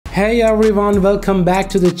Hey everyone, welcome back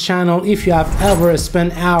to the channel. If you have ever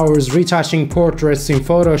spent hours retouching portraits in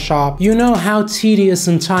Photoshop, you know how tedious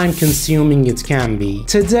and time consuming it can be.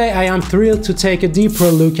 Today I am thrilled to take a deeper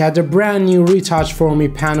look at the brand new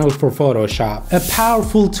Retouch4me panel for Photoshop, a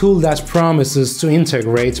powerful tool that promises to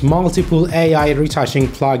integrate multiple AI retouching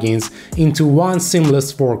plugins into one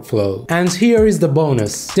seamless workflow. And here is the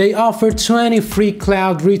bonus. They offer 20 free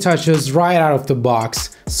cloud retouches right out of the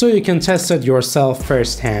box, so you can test it yourself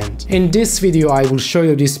firsthand. In this video I will show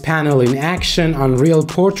you this panel in action on real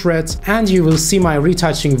portraits, and you will see my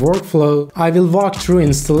retouching workflow. I will walk through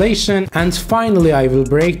installation, and finally I will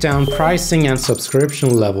break down pricing and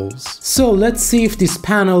subscription levels. So let's see if this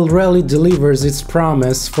panel really delivers its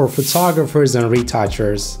promise for photographers and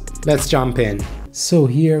retouchers. Let's jump in. So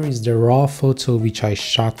here is the raw photo which I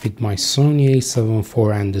shot with my Sony a7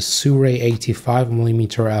 IV and the Shure 85mm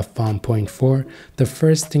f1.4. The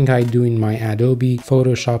first thing I do in my Adobe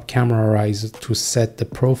Photoshop camera is to set the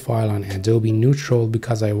profile on Adobe Neutral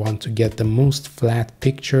because I want to get the most flat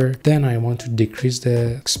picture. Then I want to decrease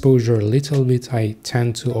the exposure a little bit. I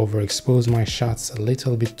tend to overexpose my shots a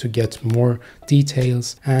little bit to get more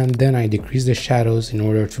details, and then I decrease the shadows in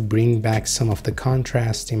order to bring back some of the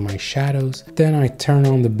contrast in my shadows. Then I turn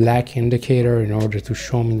on the black indicator in order to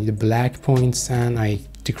show me the black points, and I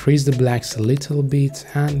decrease the blacks a little bit.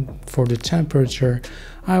 And for the temperature,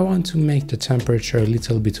 I want to make the temperature a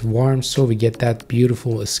little bit warm so we get that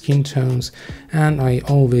beautiful skin tones, and I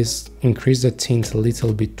always increase the tint a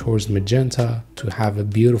little bit towards magenta to have a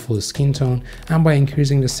beautiful skin tone. And by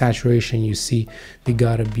increasing the saturation, you see we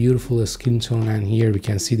got a beautiful skin tone, and here we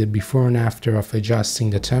can see the before and after of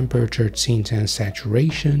adjusting the temperature, tint and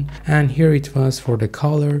saturation. And here it was for the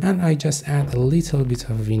color, and I just add a little bit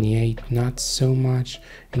of vignette, not so much,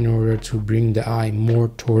 in order to bring the eye more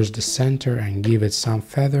towards the center and give it some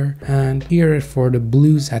feather. And here for the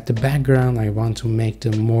blues at the background, I want to make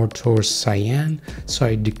them more towards cyan, so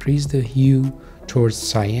I decrease the hue towards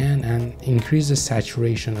cyan and increase the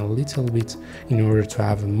saturation a little bit in order to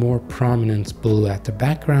have a more prominent blue at the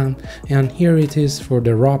background. And here it is for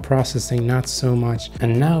the raw processing, not so much.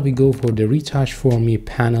 And now we go for the Retouch4me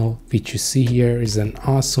panel, which you see here is an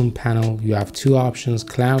awesome panel. You have two options,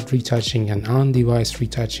 cloud retouching and on-device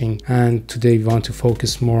retouching, and today we want to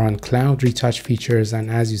focus more on cloud retouch features.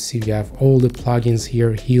 And as you see, we have all the plugins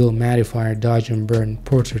here: heal, mattifier, dodge and burn,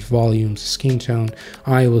 portrait volumes, skin tone,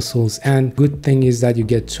 eye whistles. And good thing is that you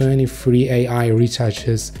get 20 free AI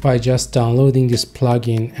retouches by just downloading this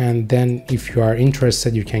plugin. And then if you are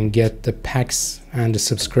interested, you can get the packs and the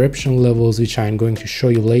subscription levels, which I'm going to show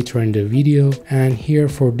you later in the video. And here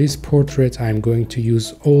for this portrait, I'm going to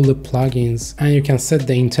use all the plugins, and you can set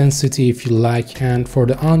the intensity if you like. And for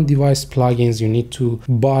the on-device plugins, you need to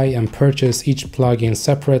buy and purchase each plugin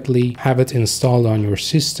separately, have it installed on your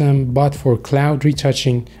system. But for cloud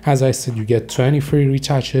retouching, as I said, you get 20 free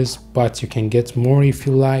retouches, but you can get more if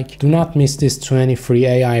you like. Do not miss this 20 free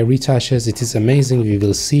AI retouches. It is amazing. We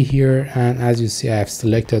will see here. And as you see, I have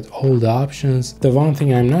selected all the options. The one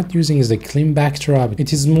thing I'm not using is the clean backdrop.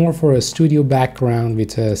 It is more for a studio background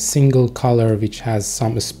with a single color which has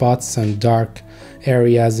some spots and dark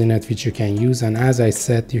areas in it which you can use. And as I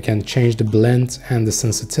said, you can change the blend and the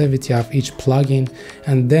sensitivity of each plugin.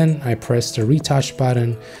 And then I press the retouch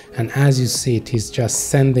button, and as you see, it is just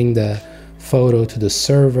sending the photo to the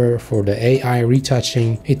server for the AI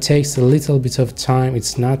retouching. It takes a little bit of time.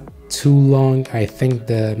 It's not too long. I think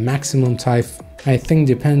the maximum time,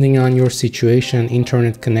 depending on your situation,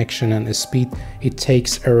 internet connection and speed, it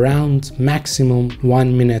takes around maximum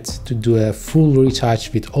 1 minute to do a full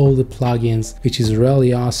retouch with all the plugins, which is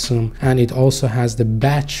really awesome. And it also has the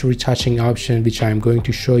batch retouching option, which I'm going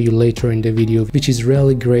to show you later in the video, which is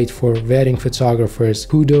really great for wedding photographers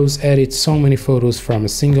who does edit so many photos from a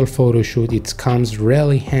single photo shoot. It comes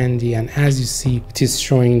really handy. And as you see, it is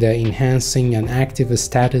showing the enhancing and active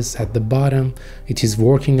status at the bottom. It is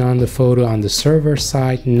working on the photo on the server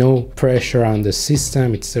side, no pressure on the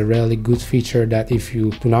system. It's a really good feature that if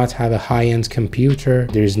you do not have a high-end computer,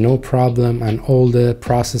 there is no problem, and all the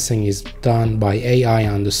processing is done by AI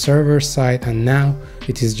on the server side. And now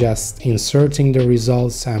it is just inserting the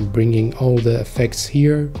results and bringing all the effects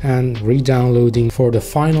here and re-downloading for the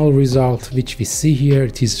final result, which we see here.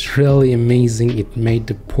 It is really amazing. It made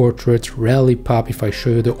the portrait really pop. If I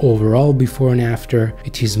show you the overall before and after,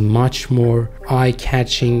 it is much more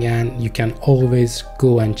eye-catching, and you can always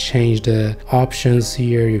go and change the options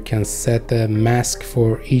here. You can set the mask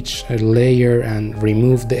for each layer and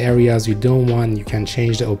remove the areas you don't want. You can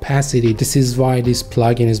change the opacity. This is why this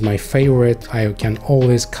plugin is my favorite. I can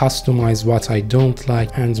always customize what I don't like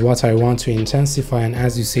and what I want to intensify, and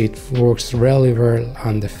as you see, it works really well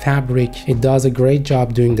on the fabric. It does a great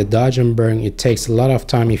job doing the dodge and burn. It takes a lot of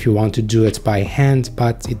time if you want to do it by hand,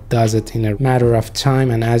 but it does it in a matter of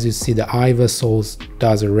time. And as you see, the eye vessels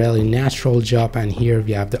does a really natural job, and here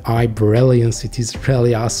we have the eye brilliance. It is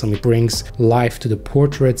really awesome. It brings life to the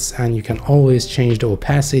portraits, and you can always change the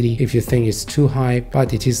opacity if you think it's too high,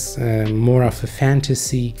 but it is more of a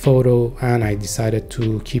fantasy photo, and I decided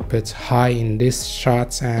to keep it high in this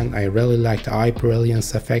shot, and I really like the eye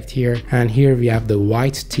brilliance effect here. And here we have the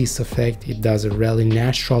white teeth effect. It does a really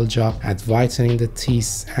natural job at whitening the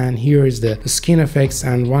teeth. And here is the skin effects,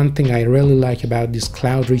 and one thing I really like about this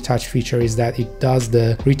Cloud Retouch feature is that it does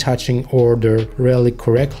the retouching order really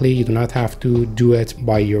correctly. You do not have to do it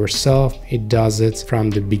by yourself. It does it from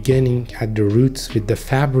the beginning at the root with the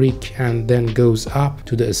fabric and then goes up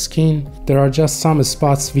to the skin. There are just some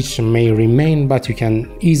spots which may remain, but you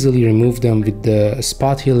can easily remove them with the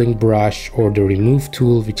spot healing brush or the remove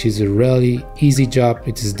tool, which is a really easy job.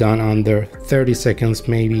 It is done under 30 seconds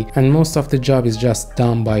maybe, and most of the job is just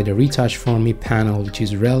done by the Retouch4me panel, which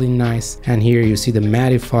is really nice. And here you see the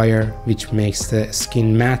mattifier, which makes the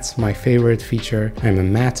skin matte, my favorite feature. I'm a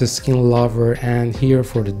matte skin lover. And here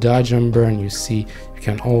for the dodge and burn, you see you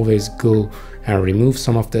can always go and remove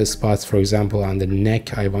some of the spots. For example, on the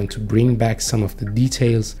neck, I want to bring back some of the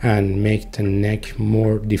details and make the neck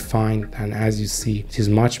more defined, and as you see, it is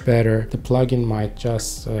much better. The plugin might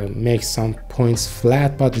just make some points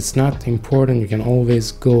flat, but it's not important. You can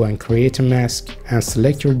always go and create a mask and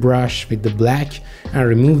select your brush with the black and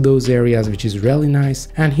remove those areas, which is really nice.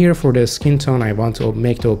 And here for the skin tone, I want to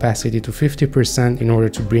make the opacity to 50% in order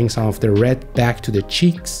to bring some of the red back to the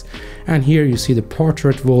cheeks. And here you see the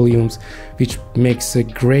portrait volumes, which makes a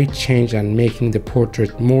great change and making the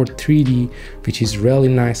portrait more 3D, which is really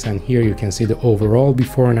nice. And here you can see the overall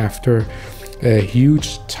before and after, a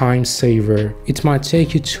huge time saver. It might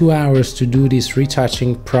take you 2 hours to do this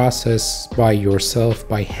retouching process by yourself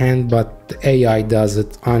by hand, but the AI does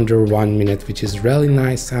it under 1 minute, which is really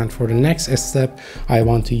nice. And for the next step, I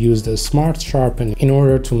want to use the smart sharpen in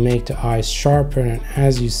order to make the eyes sharper, and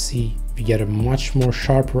as you see, we get a much more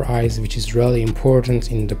sharper eyes, which is really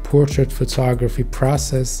important in the portrait photography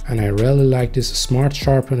process. And I really like this smart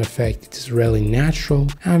sharpen effect. It is really natural,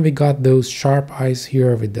 and we got those sharp eyes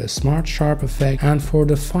here with the smart sharp effect. And for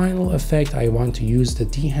the final effect, I want to use the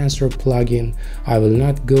dehancer plugin. I will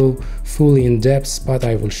not go fully in depth, but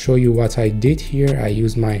I will show you what I did here. I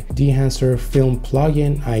used my dehancer film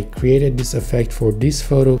plugin. I created this effect for this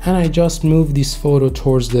photo, and I just moved this photo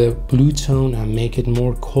towards the blue tone and make it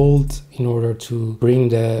more cold in order to bring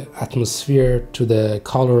the atmosphere to the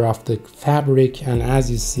color of the fabric. And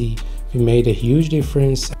as you see, we made a huge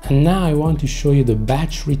difference. And now I want to show you the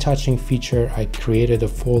batch retouching feature. I created a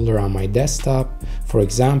folder on my desktop, for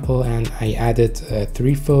example, and I added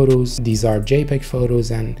 3 photos. These are JPEG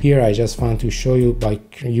photos, and here I just want to show you by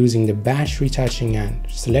using the batch retouching and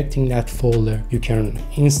selecting that folder, you can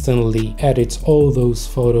instantly edit all those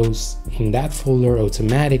photos in that folder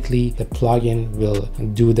automatically. The plugin will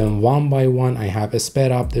do them one by one. I have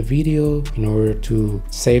sped up the video in order to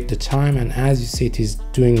save the time, and as you see, it is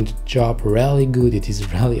doing the job really good. It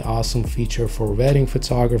is really awesome feature for wedding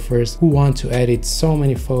photographers who want to edit so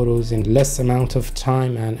many photos in less amount of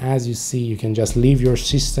time. And as you see, you can just leave your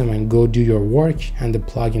system and go do your work, and the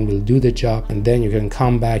plugin will do the job, and then you can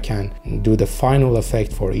come back and do the final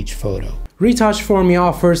effect for each photo. Retouch4me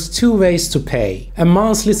offers 2 ways to pay: a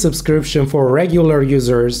monthly subscription for regular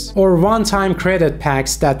users or one-time credit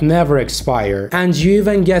packs that never expire, and you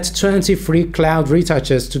even get 20 free cloud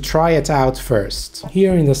retouches to try it out first.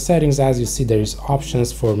 Here in the settings, as you see, there is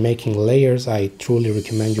options for making layers. I truly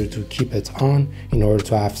recommend you to keep it on in order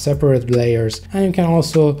to have separate layers, and you can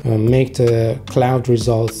also make the cloud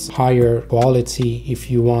results higher quality if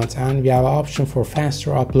you want. And we have an option for faster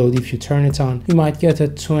upload. If you turn it on, you might get a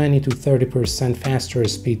 20 to 30% faster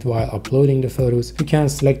speed while uploading the photos. You can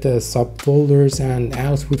select the subfolders and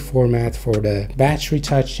output format for the batch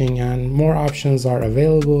retouching, and more options are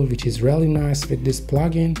available, which is really nice with this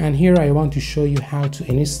plugin. And here I want to show you how to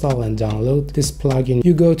install and download this plugin.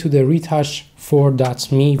 You go to the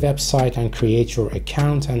Retouch4me website and create your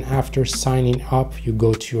account, and after signing up, you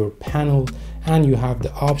go to your panel and you have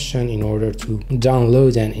the option in order to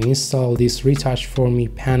download and install this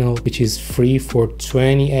Retouch4me panel, which is free for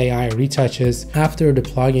 20 AI retouches. After the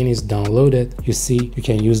plugin is downloaded, you see you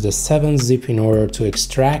can use the 7-zip in order to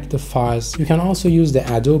extract the files. You can also use the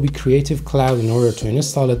Adobe Creative Cloud in order to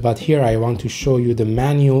install it, but here I want to show you the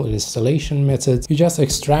manual installation method. You just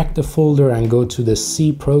extract the folder and go to the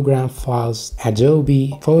C program files,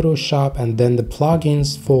 Adobe, Photoshop, and then the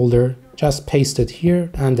plugins folder. Just paste it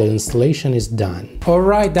here and the installation is done.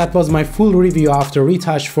 Alright, that was my full review of the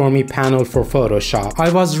Retouch4me panel for Photoshop.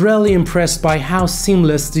 I was really impressed by how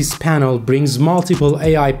seamless this panel brings multiple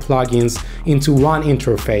AI plugins into one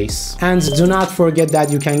interface. And do not forget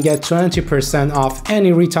that you can get 20% off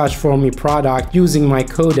any Retouch4me product using my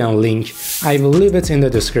code and link. I will leave it in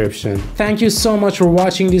the description. Thank you so much for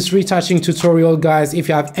watching this retouching tutorial, guys. If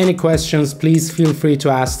you have any questions, please feel free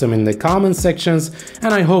to ask them in the comment sections,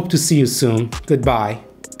 and I hope to see you soon. Goodbye.